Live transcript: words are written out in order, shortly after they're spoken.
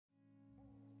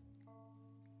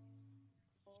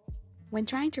When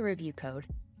trying to review code,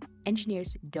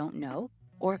 engineers don't know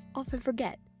or often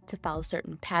forget to follow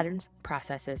certain patterns,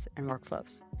 processes, and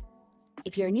workflows.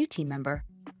 If you're a new team member,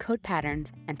 code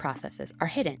patterns and processes are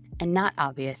hidden and not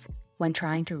obvious when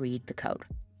trying to read the code.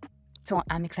 So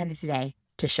I'm excited today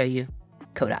to show you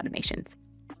code automations.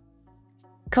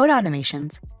 Code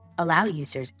automations allow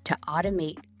users to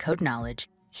automate code knowledge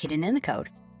hidden in the code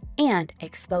and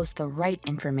expose the right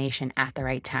information at the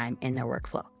right time in their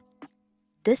workflow.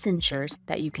 This ensures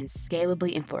that you can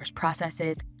scalably enforce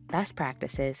processes, best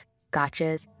practices,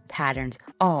 gotchas, patterns,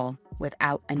 all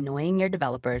without annoying your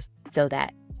developers so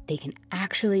that they can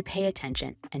actually pay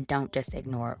attention and don't just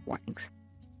ignore warnings.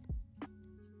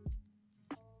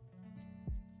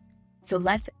 So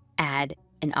let's add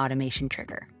an automation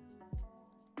trigger.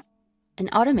 An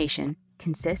automation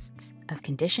consists of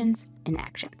conditions and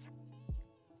actions.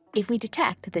 If we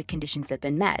detect that the conditions have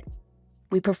been met,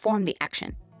 we perform the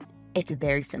action. It's a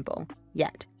very simple,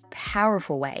 yet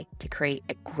powerful way to create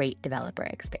a great developer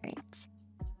experience.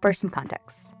 For some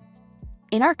context,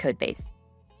 in our code base,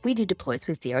 we do deploys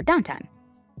with zero downtime.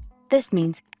 This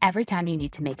means every time you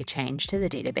need to make a change to the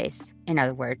database, in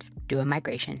other words, do a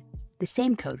migration, the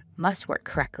same code must work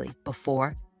correctly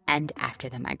before and after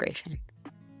the migration.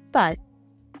 But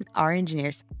our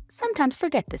engineers sometimes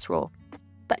forget this rule,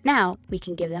 but now we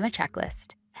can give them a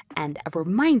checklist and a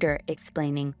reminder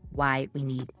explaining why we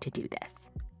need to do this.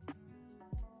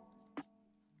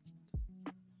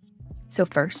 So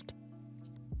first,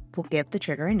 we'll give the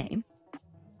trigger a name.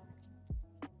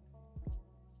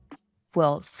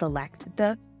 We'll select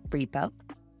the repo,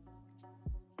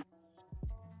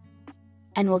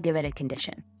 and we'll give it a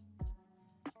condition.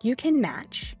 You can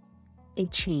match a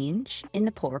change in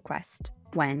the pull request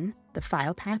when the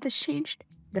file path is changed,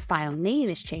 the file name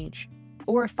is changed,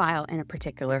 or a file in a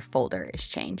particular folder is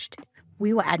changed.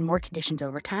 We will add more conditions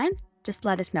over time. Just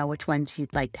let us know which ones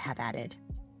you'd like to have added.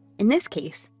 In this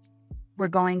case, we're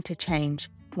going to change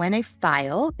when a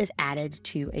file is added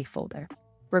to a folder.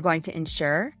 We're going to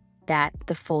ensure that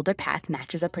the folder path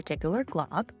matches a particular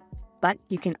glob, but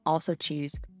you can also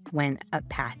choose when a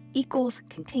path equals,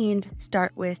 contains,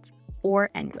 start with, or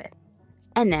end with.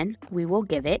 And then we will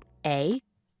give it a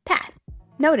path.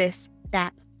 Notice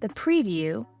that the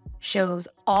preview shows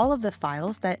all of the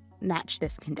files that match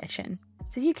this condition.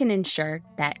 So you can ensure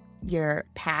that your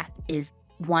path is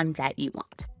one that you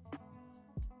want.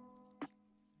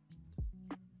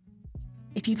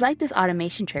 If you'd like this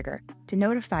automation trigger to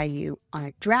notify you on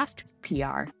a draft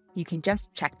PR, you can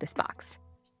just check this box.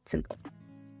 Simple.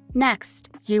 Next,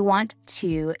 you want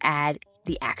to add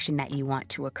the action that you want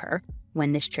to occur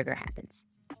when this trigger happens.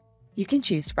 You can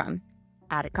choose from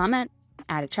add a comment,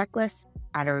 add a checklist,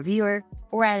 add a reviewer,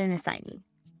 or add an assignee.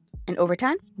 And over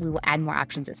time, we will add more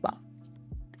options as well.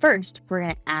 First, we're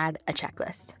going to add a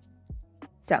checklist.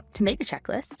 So to make a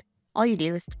checklist, all you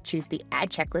do is choose the add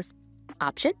checklist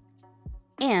option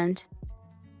and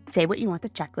say what you want the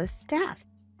checklist to have.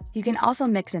 You can also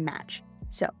mix and match.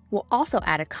 So we'll also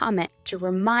add a comment to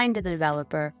remind the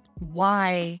developer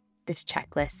why this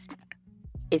checklist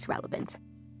is relevant.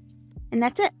 And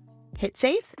that's it. Hit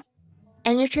save,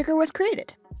 and your trigger was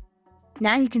created.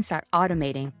 Now you can start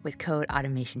automating with code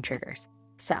automation triggers.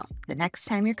 So the next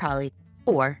time your colleague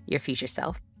or your future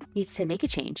self needs to make a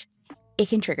change, it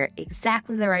can trigger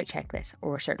exactly the right checklist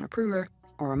or a certain approver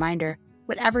or reminder,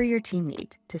 whatever your team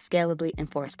needs to scalably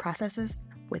enforce processes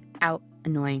without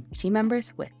annoying team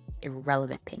members with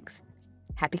irrelevant pings.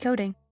 Happy coding!